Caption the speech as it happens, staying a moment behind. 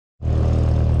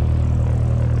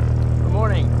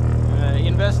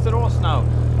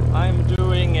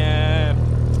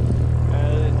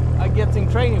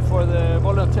for the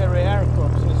voluntary air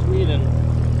corps in Sweden.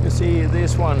 You see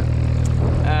this one,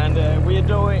 and we're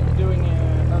doing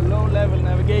a low-level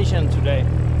navigation today,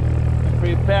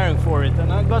 preparing for it.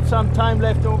 And I've got some time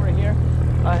left over here.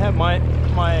 I have my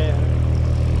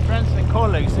friends and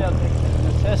colleagues, the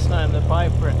Cessna and the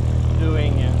Piper,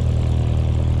 doing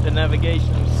the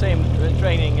navigation, same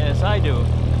training as I do.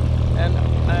 And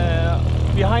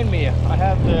behind me I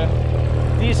have the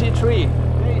DC-3.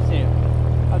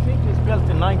 I think it's built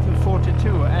in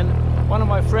 1942, and one of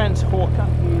my friends, Håkan,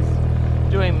 he's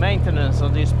doing maintenance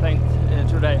on this plane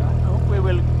today. I hope we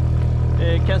will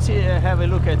have a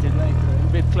look at it later, a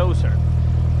bit closer.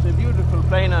 It's a beautiful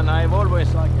plane, and I've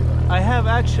always liked it. I have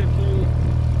actually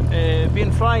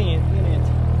been flying in it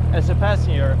as a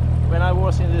passenger when I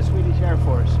was in the Swedish Air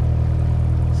Force,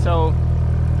 so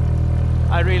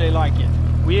I really like it.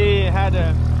 We had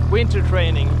a winter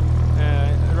training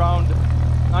around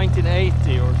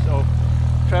 1980 or so,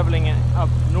 traveling up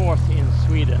north in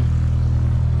Sweden.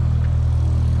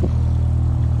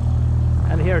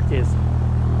 And here it is.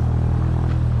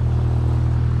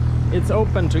 It's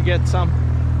open to get some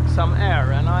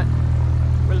air, and I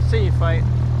will see if I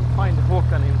find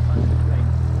Håkan inside the plane.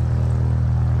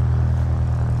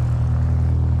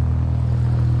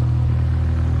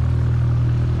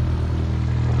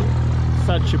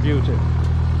 Such a beauty.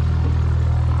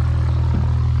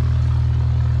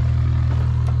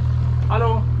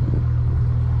 Hello.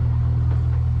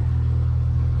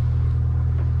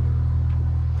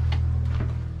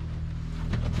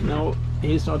 No,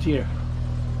 he's not here.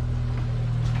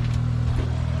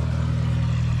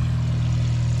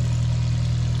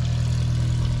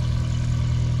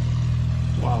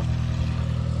 Wow.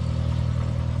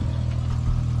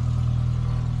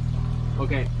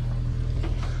 Okay.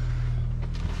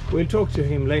 We'll talk to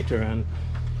him later and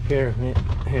hear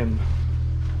him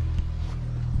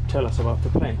tell us about the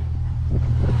plane.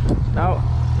 Now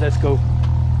let's go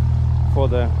for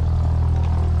the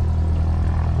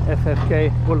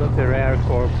FFK Voluntary Air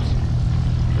Corps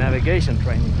navigation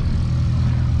training.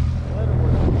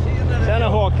 Tjena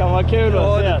Håkan, vad kul att ses.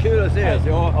 Ja, det är kul att ses.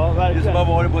 Ja, du som har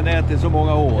varit på nätet så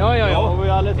många år. Ja, vi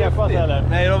har aldrig träffat heller.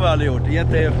 Nej, de har aldrig gjort det.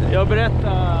 Jättehäftigt. Jag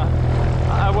berättade,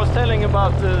 I was telling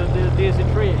about the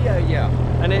DC-3. Yeah.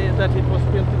 And that it was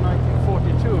built in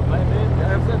 1942, maybe?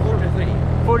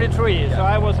 43, yeah. So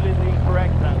I was a little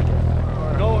incorrect then.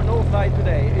 No flight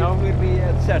today. No. It will be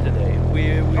at Saturday.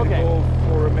 We will go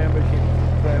for a membership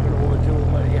travel over to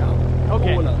Maria.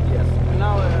 Okay. Poland, yes. And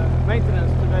now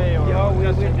maintenance today? Or yeah, we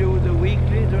will do the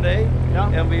weekly today.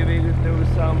 Yeah. And we will do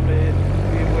some, we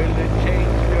will change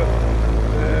the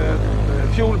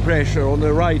fuel pressure on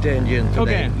the right engine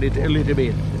today. Okay. A little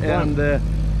bit.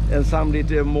 And some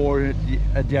little more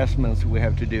adjustments we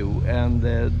have to do, and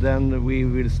then we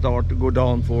will start to go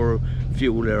down for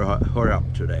fuel or up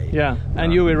today. Yeah,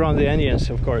 and you will run the engines,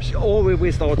 of course. Oh,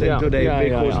 we started today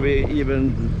because we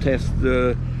even test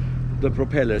the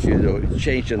propellers, you know,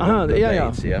 changing the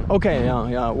blades. Yeah. Okay,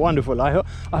 yeah, wonderful. I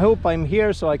hope I'm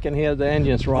here so I can hear the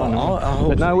engines run.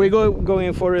 But now we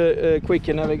going for a quick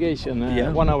navigation,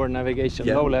 1 hour navigation,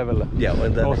 low level. Yeah,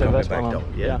 and then also back down.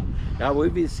 Yeah, we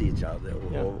will see each other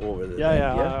over the day.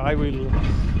 I will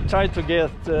try to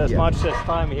get as much as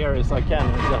time here as I can,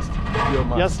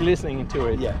 just listening to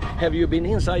it. Yeah. Have you been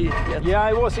inside yet? Yeah,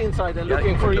 I was inside and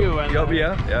looking for you. And, we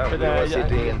were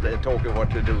sitting and talking what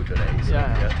to do today. So,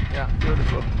 yeah,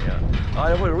 beautiful.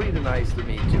 Yeah. It was really nice to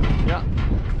meet you. Yeah,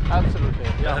 absolutely.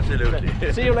 Yeah.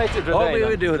 Absolutely. See you later today. Oh, we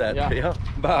will do that. Yeah.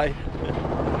 Bye.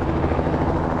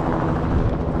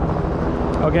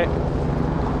 Okay.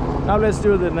 Now let's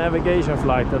do the navigation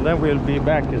flight, and then we'll be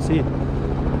back to see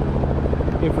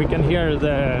if we can hear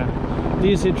the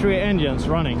DC-3 engines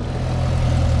running.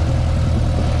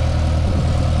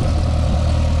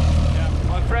 Yeah,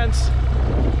 my friends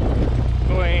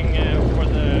going for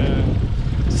the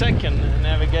second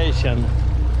navigation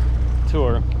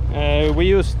tour. We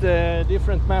used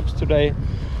different maps today,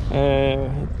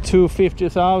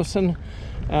 250,000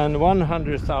 and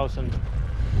 100,000.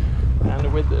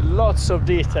 And with lots of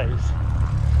details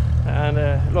and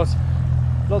lots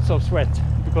of sweat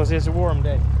because it's a warm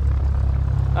day.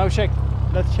 Now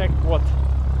let's check what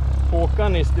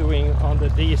Håkan is doing on the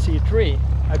DC-3.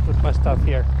 I put my stuff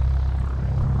here.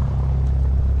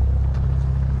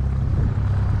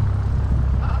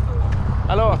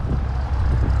 Hallå!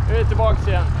 Nu är vi tillbaka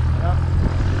igen. Ja.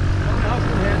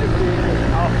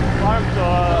 Varmt och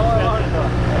svettigt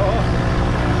då.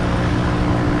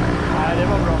 Nej, det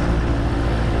var bra.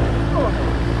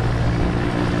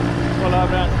 Kolla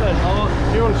bränslet.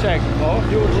 Fuel check.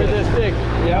 Fuel with the stick.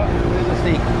 Yeah, with the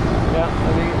stick. Yeah.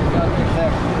 We got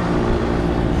exactly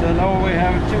So now we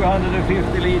have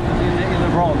 250 liters in the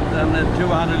front and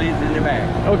 200 liters in the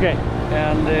back. Okay.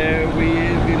 And we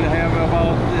will have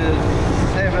about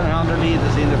 700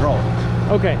 liters in the front.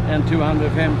 Okay. And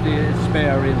 250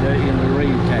 spare in the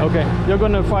rear tank. Okay. You're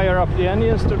gonna fire up the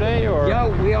engines today, or? Yeah,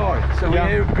 we are. So Yeah.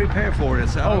 we are prepared for it.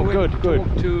 So Oh, I will good, good.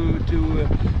 talk to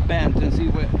Bent and see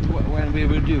when we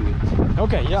will do it.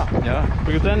 Okay, yeah. Yeah.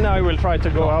 Because then I will try to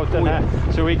go out and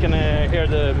so we can hear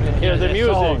the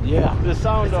music. Sound, yeah. The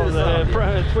sound of the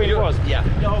twin post. Yeah.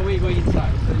 No, we go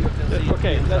inside so you can see.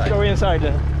 Okay, inside. let's go inside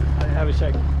and have a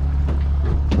check.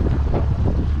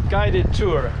 Guided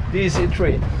tour,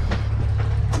 DC-3.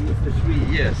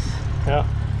 DC-3, yes. Ja.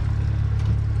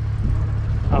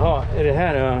 Jaha, är det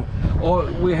här? Or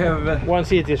we have One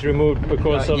seat is removed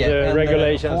because of the and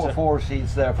regulations. Four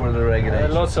seats there for the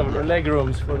regulations. Lots of leg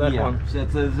rooms for that one. So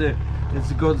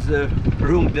it's a good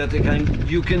room that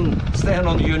you can stand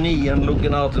on your knee and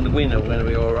looking out in the window when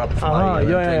we are up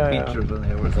flying and take pictures and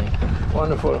everything.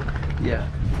 Wonderful. Yeah,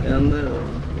 and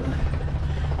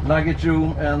luggage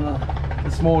room and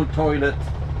a small toilet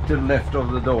to the left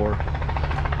of the door.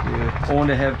 You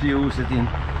only have to use it in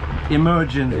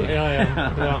emergency.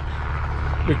 Yeah.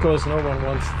 Because no one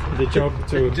wants the job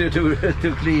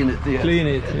to clean it. Yes. Clean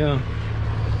it. Yeah.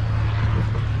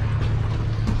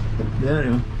 There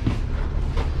you.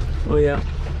 Oh yeah.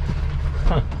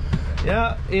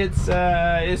 Yeah,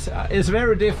 it's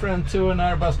very different to an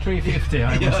Airbus 350,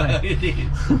 I would say. It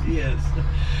is. Yes.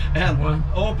 And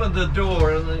open the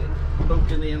door and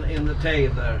looking in the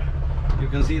tail there. You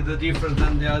can see the difference,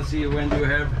 and I see when you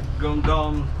have gone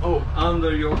down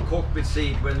under your cockpit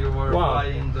seat when you were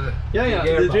flying the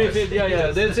the 350.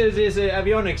 Yeah. This is the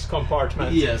avionics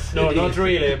compartment. Yes. No, not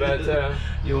really, but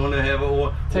you only have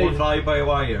all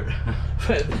fly-by-wire.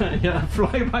 yeah,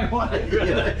 fly-by-wire.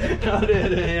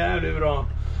 Yeah, det är bra.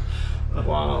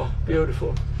 Wow,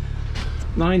 beautiful.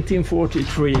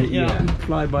 1943. Yeah,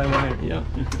 fly-by-wire. Yeah.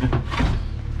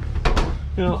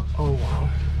 Yeah. Oh wow.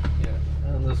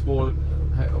 And the small,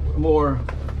 more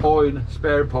oil,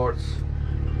 spare parts,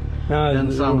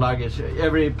 and some luggage.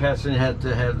 Every passenger had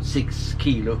to have 6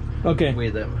 kilo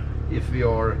with them if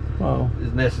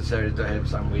it's necessary to have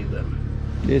some with them.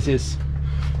 This is,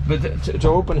 but to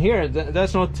open here,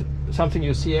 that's not something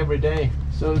you see every day.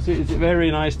 So it's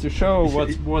very nice to show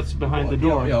what's behind the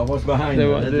door. Yeah, what's behind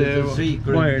the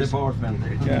secret wires. department.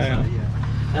 Yeah.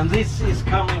 And this is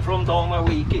coming from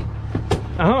Dalmawiki.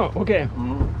 Okay.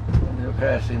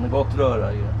 In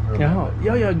Gottröra.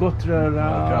 Yeah,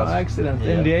 Gottröra accident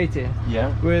in the 80.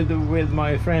 Yeah. With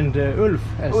my friend Ulf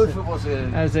Ulf was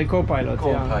as a co-pilot.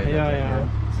 Yeah.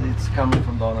 So it's coming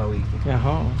from Dalmawiki.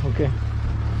 Okay.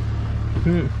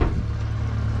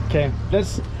 Okay,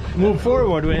 let's move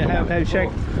forward. We have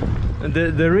checked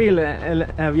the real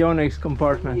avionics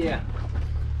compartment. Yeah.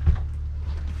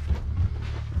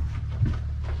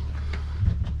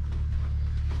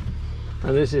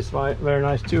 And this is very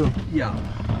nice too. Yeah.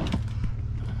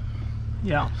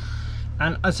 Yeah.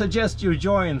 And I suggest you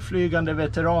join Flygande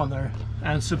Veteraners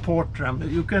and support them.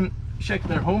 You can check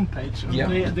their homepage.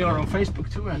 Yeah. They are on Facebook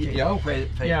too, I think. Yeah,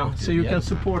 Facebook. Yeah, so you can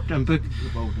support them.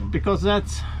 Because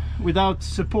without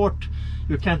support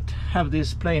you can't have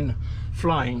this plane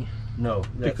flying. No,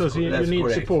 because you need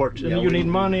correct. support, and you need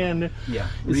money, and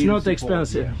it's not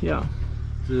expensive. Yeah.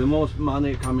 So the most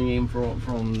money coming in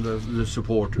from the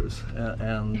supporters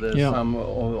and some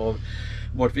of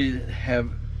what we have,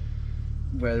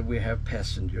 where we have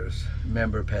passengers,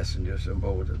 member passengers on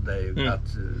board. They got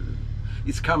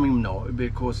it's coming now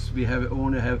because we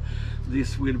only have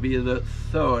this will be the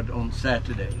 3rd on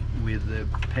Saturday with the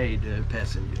paid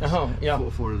passengers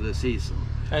for the season.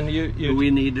 And we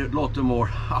need a lot more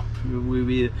up.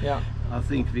 I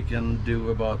think we can do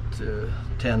about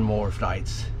 10 more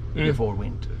flights before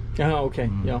winter.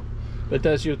 But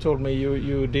as you told me,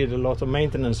 you did a lot of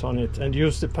maintenance on it and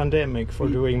used the pandemic for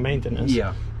doing maintenance.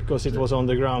 Yeah. Because it was on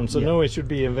the ground, so now it should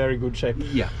be in very good shape.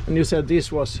 Yeah. And you said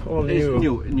this was all new.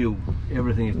 New.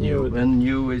 Everything is new, and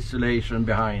new installation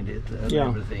behind it and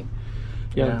everything.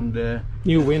 Yeah. And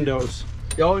new windows.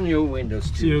 New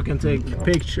windows too. So you can take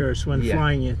pictures when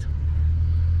flying it.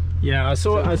 Yeah, I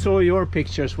saw your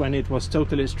pictures when it was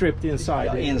totally stripped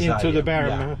inside into the berm.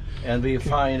 Yeah. And we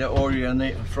find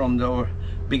origin from the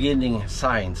beginning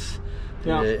signs.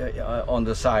 On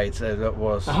the sides that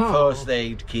was first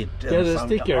aid kit and the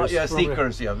stickers.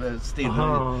 Stickers. They're still.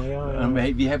 And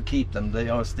we have keep them. They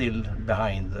are still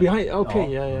behind.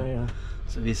 Yeah.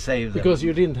 So we saved them because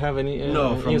you didn't have any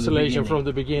insulation from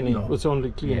the beginning. No. It was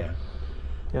only clean.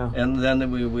 Yeah. And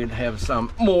then we will have some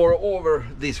more over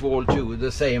this wall too.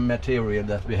 The same material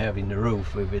that we have in the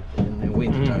roof with it in the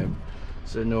winter time.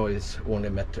 So no, it's only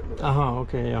metal.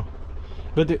 Okay, yeah.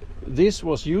 But this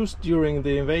was used during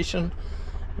the invasion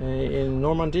in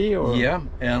Normandy, or? Yeah,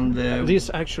 and this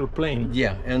actual plane?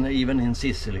 Yeah, and even in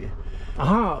Sicily.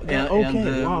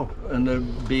 Okay, wow. And a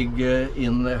big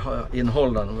in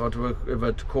Holland,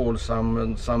 what called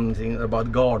something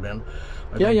about garden.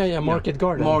 Market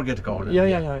garden. Market garden.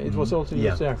 Yeah. It was also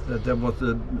used there. There was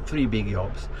 3 big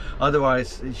jobs.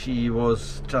 Otherwise, she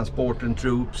was transporting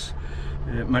troops,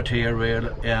 material,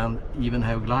 and even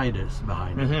have gliders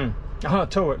behind.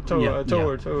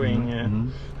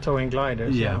 Towing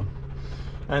gliders. Yeah.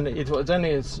 And it was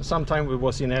then sometime it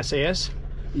was in SAS.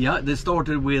 Yeah, they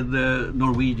started with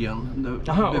Norwegian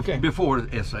before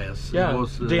SAS. Yeah, it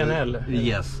was, DNL.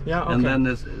 Yes. Yeah, okay. And then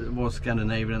it was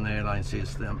Scandinavian airline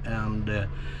system, and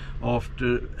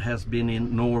after has been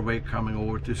in Norway, coming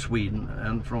over to Sweden,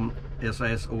 and from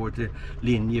SAS over to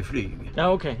Linjeflyg.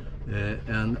 Okay.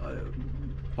 And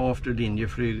after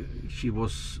Linjeflyg, she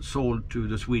was sold to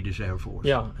the Swedish Air Force.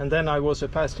 Yeah, and then I was a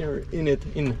passenger in it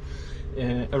in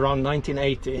around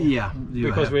 1980. Yeah,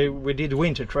 because we did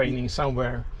winter training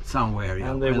somewhere.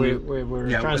 Yeah. And we were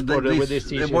transported with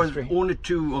this DC-3. There was only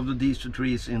 2 of the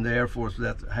DC-3s in the Air Force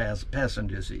that has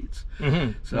passenger seats.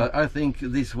 So I think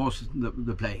this was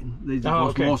the plane. It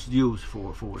was most used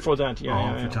for that. For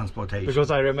transportation.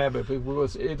 Because I remember it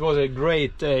was a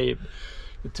great day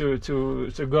to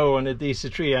go on a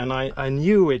DC-3, and I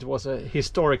knew it was a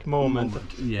historic moment.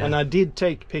 And I did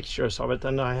take pictures of it,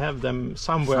 and I have them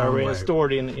somewhere.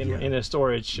 Stored in a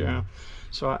storage.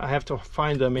 So I have to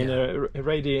find them in a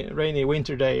rainy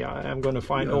winter day. I'm going to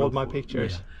find all my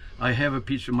pictures. Yeah. I have a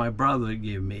picture my brother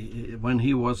gave me when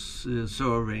he was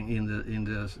serving in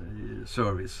the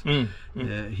service.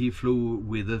 He flew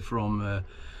with it from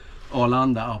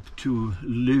Arlanda up to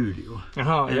Luleå.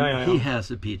 He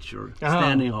has a picture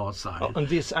standing outside on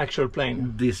this actual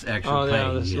plane. This actual plane.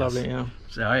 Yeah, that's lovely. Yeah.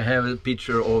 So I have a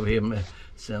picture of him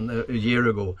a year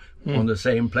ago on the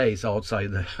same place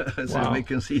outside, so we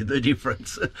can see the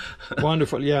difference.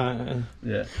 Wonderful, yeah.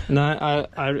 And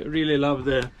I really love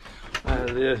the.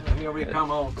 Here we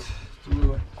come out.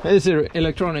 It's an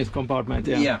electronics compartment.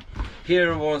 Yeah.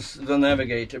 Here was the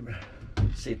navigator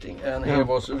sitting, and here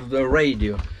was the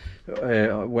radio.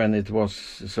 When it was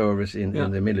service in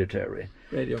the military.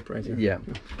 Radio operator. Yeah.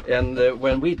 And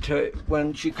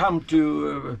when she come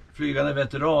to Flygande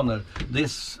Veteraners,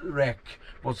 this rack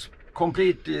was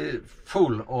completely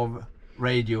full of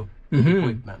radio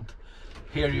equipment.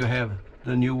 Here you have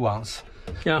the new ones.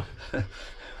 Yeah.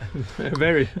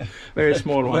 very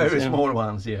small ones. Very small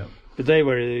ones, yeah. But they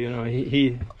were,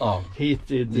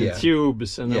 heated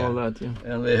tubes and all that. Yeah.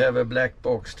 And they have a black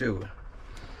box too.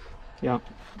 Yeah.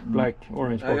 Black,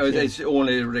 orange box. It's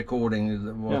only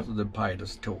recording what the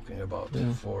pilot's talking about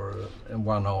for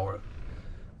 1 hour.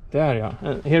 There, yeah.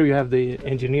 And here you have the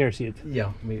engineer seat.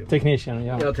 Yeah, technician.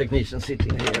 Yeah. Yeah, technician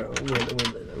sitting here.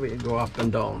 We go up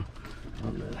and down.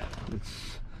 And,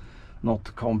 it's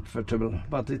not comfortable,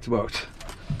 but it worked.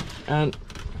 And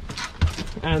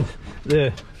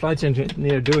the flight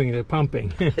engineer doing the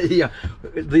pumping. Yeah,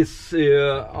 this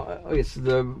is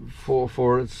the for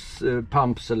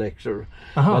pump selector,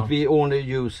 but we only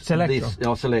use this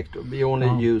selector. We only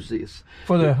use this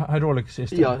for the hydraulic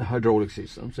system. Yeah, hydraulic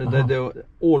system. So they're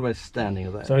always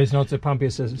standing there. So it's not the pump;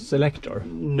 it's a selector.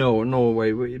 No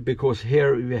way, because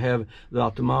here we have the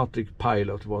automatic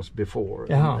pilot was before,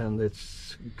 and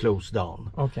it's closed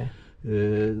down. Okay.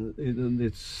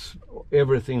 It's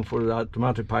everything for the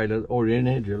automatic pilot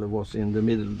originally was in the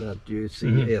middle that you see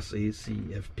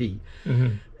SECFP,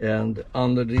 and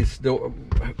under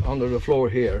the floor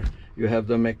here you have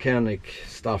the mechanic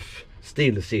stuff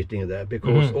still sitting there,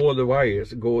 because all the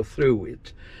wires go through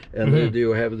it, and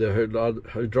you have the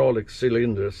hydraulic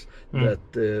cylinders that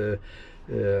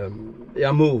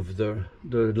move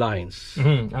the lines.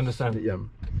 Understand. Yeah.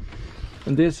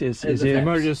 And this is the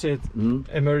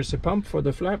emergency pump for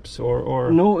the flaps,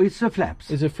 or no? It's a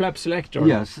flaps. It's a flap selector.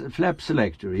 Yes, flap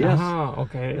selector. Yes.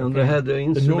 Okay. And they had the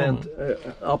instrument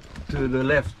up to the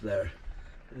left there.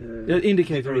 The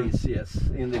indicator. In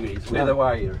the grease with a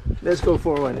wire. Let's go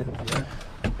forward. Yeah.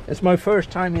 It's my first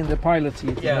time in the pilot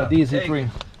seat. Yeah. DC-3.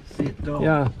 Sit down.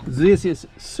 Yeah. This is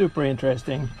super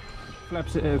interesting.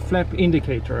 Flap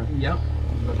indicator. Yeah.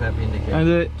 Flap indicator. And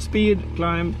the speed,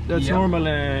 climb, that's normal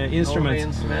instruments. Normal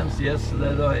instruments, yes.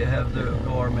 Then I have the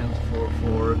garment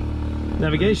for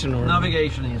navigation or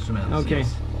navigation instruments. Okay.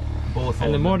 Yes. Both.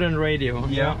 And the modern radio.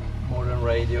 Yeah. Modern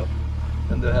radio.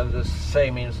 And they have the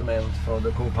same instruments for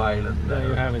the co-pilot. There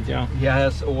you have it, yeah. He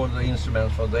has all the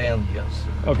instruments for the engines.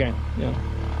 Okay, yeah.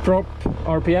 Prop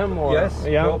RPM or? Yes,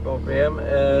 yeah. prop RPM.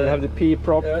 You have the P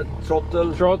prop.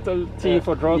 Throttle. Throttle, T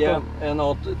for throttle. Yeah, and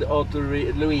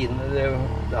auto-lean.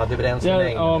 Det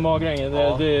bränslemängden. Ja, magringen,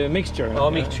 the mixture. Ja,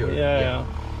 mixture. Yeah.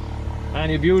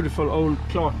 And a beautiful old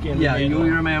clock in the middle.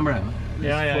 You remember him?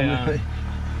 Yeah.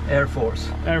 Air Force.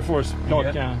 Air Force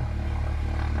clock, yeah.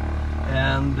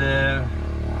 And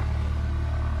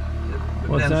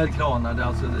what's that?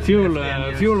 Fuel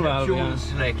valve. Fuel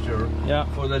selector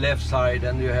for the left side,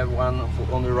 and you have one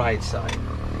on the right side.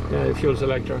 Yeah, the fuel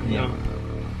selector. Yeah.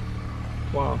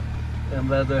 Wow. And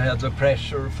then they have the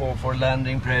pressure for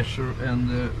landing pressure and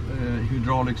the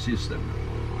hydraulic system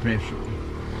pressure.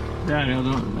 There,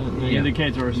 the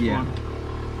indicators. Yeah.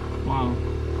 Wow.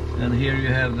 And here you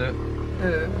have the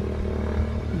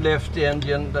left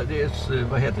engine, that is,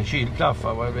 vad heter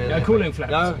kylklaffar? Cooling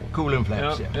flaps. Yeah, cooling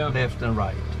flaps, yeah. Left and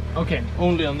right. Okay,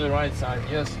 only on the right side,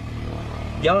 yes.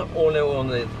 Yeah, only on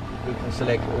it. You can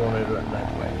select only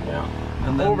that way. Yeah.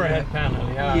 And then overhead panel,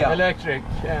 electric,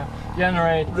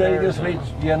 generator. Radio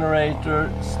switch, generator,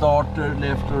 starter,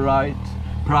 left or right,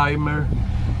 primer,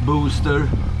 booster,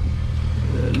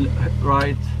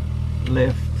 right,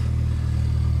 left,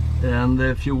 and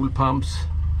the fuel pumps.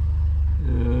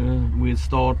 With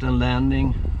start and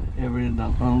landing, every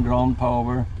on ground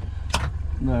power,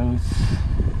 those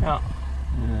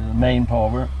main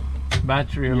power,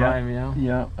 battery alive,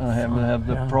 I have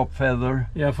the prop feather,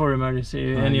 for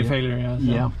emergency any failure,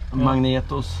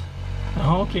 magnetos,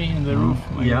 okay, in the roof,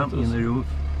 in the roof,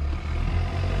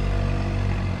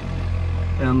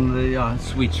 and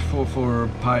switch for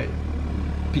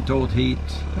pitot heat,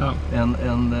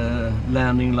 and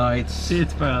landing lights,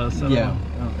 seat belts, and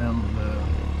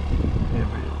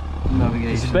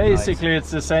navigation. It's basically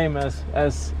it's the same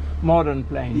as modern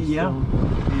planes. Yeah. So.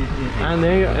 And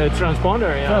the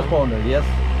transponder. Transponder, yes.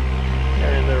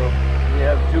 Here in the room. We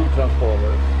have 2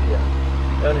 transponders.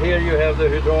 Yeah. And here you have the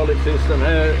hydraulic system.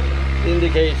 Here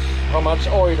indicates how much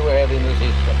oil we have in the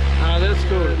system. That's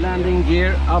cool. Landing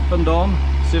gear up and down.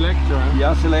 Selector.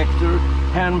 Yeah, selector.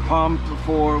 Hand pump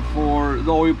for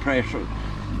the oil pressure.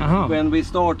 When we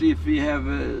start, if we have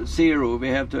 0, we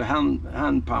have to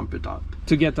hand pump it up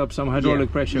to get up some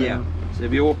hydraulic pressure. Yeah. So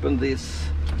we open this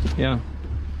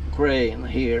crane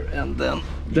here, and then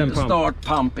start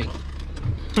pumping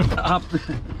up.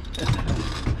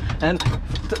 And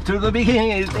to the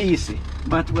beginning it's easy,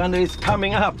 but when it's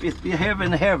coming up, it's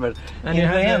heaven. And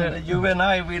in the end, you and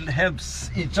I will help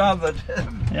each other.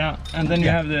 And then you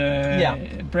have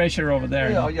the pressure over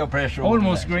there. Yeah, your pressure.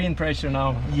 Almost green pressure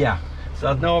now. Yeah.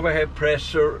 So now we have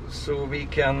pressure, so we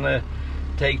can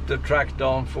take the truck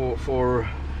down for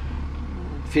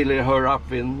filling her up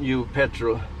with new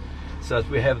petrol, so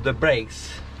that we have the brakes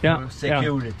for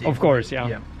security. Of course,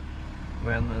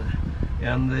 When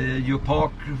and you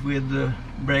park with the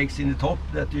brakes in the top,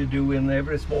 that you do in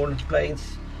every small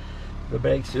planes. The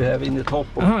brakes you have in the top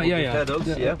of the pedals.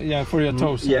 Yeah, for your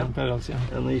toes and pedals. Yeah.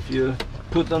 And if you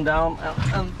put them down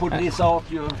and put this out,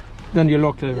 then you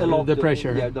lock the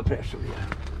pressure. Yeah, the pressure.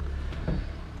 Yeah.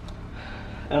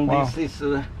 And this is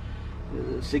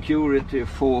security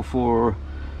for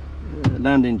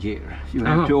landing gear. You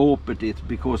have to open it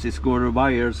because it's got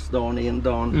wires down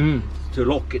to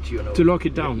lock it. To lock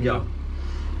it down. Yeah.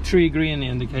 3 green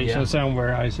indications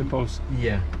somewhere, I suppose.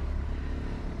 Yeah.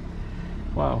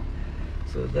 Wow.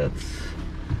 So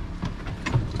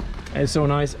it's so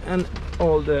nice, and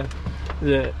all the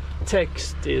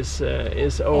text is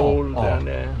old and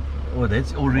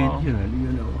that's original,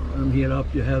 And here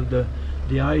up you have the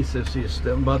ISO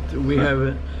system, but we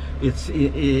have it's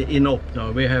in op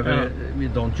now. We have we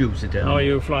don't use it anymore. Oh,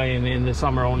 you fly in the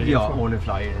summer only? Yeah, only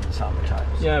fly in the summertime.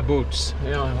 Yeah, boots.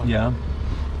 Yeah.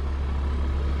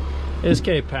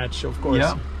 Escape hatch, of course.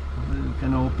 Yeah, you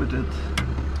can open it.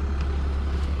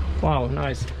 Wow,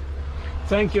 nice.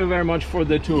 Thank you very much for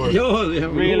the tour. Really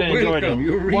enjoyed it.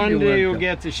 Really One day you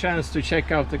get the chance to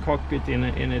check out the cockpit in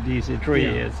a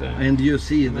DC-3. And you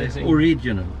see the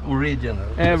original.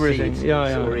 Everything. Seats,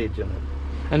 original.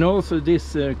 And also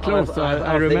this cloth,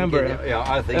 I remember.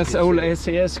 I think that's old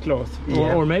SES cloth,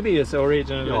 or maybe it's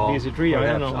original DC-3.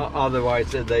 I don't know.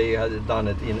 Otherwise, they had done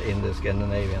it in the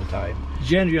Scandinavian time.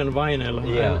 Genuine vinyl.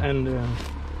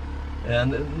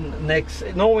 And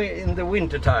in the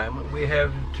winter time, we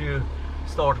have to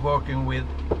start working with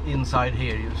inside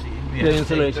here. You see, we have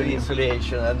to take the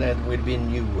insulation, and that will be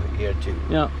new here too.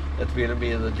 Yeah, that will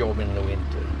be the job in the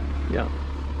winter. Yeah,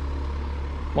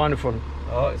 wonderful.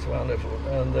 Oh, it's wonderful.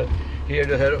 And here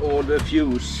they have all the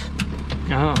fuse.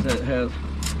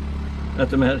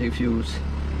 automatic fuse.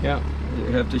 Yeah.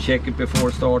 You have to check it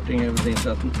before starting everything,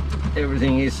 so that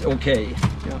everything is okay.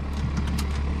 Yeah.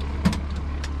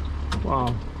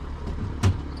 Wow.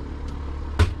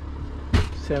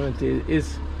 70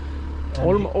 is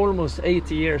almost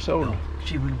 80 years old. No,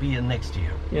 she will be next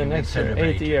year. Yeah, next year,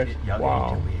 80 years. Yeah,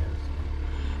 wow. 80 years.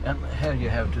 And here you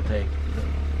have to take the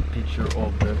picture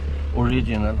of the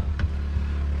original.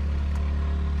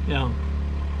 Yeah.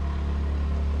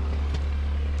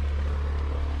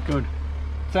 Good.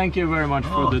 Thank you very much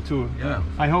for the tour. Yeah.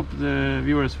 I hope the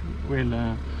viewers will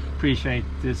appreciate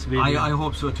this video. I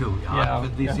hope so too. Yeah.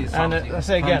 But this is something and I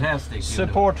say again, fantastic.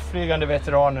 support Flygande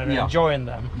Veteraners and join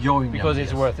them. Because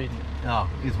it's worth it. Yeah,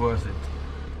 it's worth it.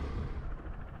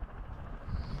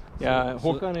 Yeah,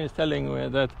 Håkan is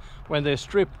telling that when they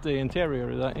stripped the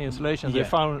interior, the insulation,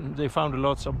 they found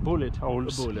lots of bullet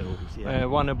holes.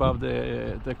 One above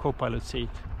the co-pilot seat.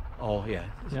 Oh yeah.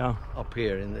 Yeah. Up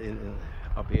here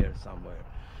up here somewhere.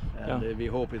 And we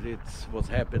hope it's what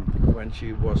happened when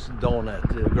she was down at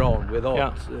the ground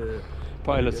without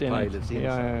pilots in it.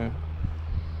 Yeah.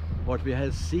 What we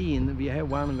have seen, we have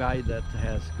one guy that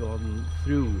has gone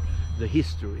through the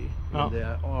history in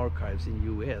the archives in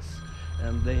US,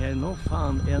 and they have not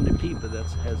found any people that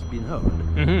has been hurt.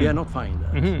 We are not finding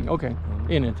that. Okay,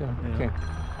 in it. Okay.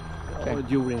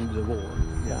 During the war.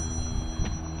 Yeah.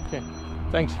 Okay.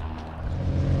 Thanks.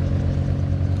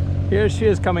 Here she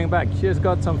is coming back. She has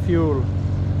got some fuel.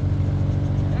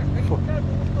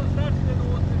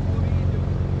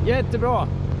 Jättebra.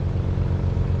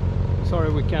 Sorry,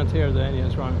 we can't hear the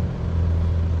engines run.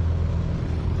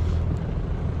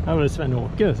 Här var det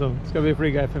Sven-Åke, så ska vi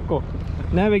flyga FFK.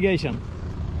 Navigation.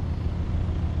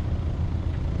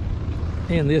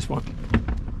 In this one.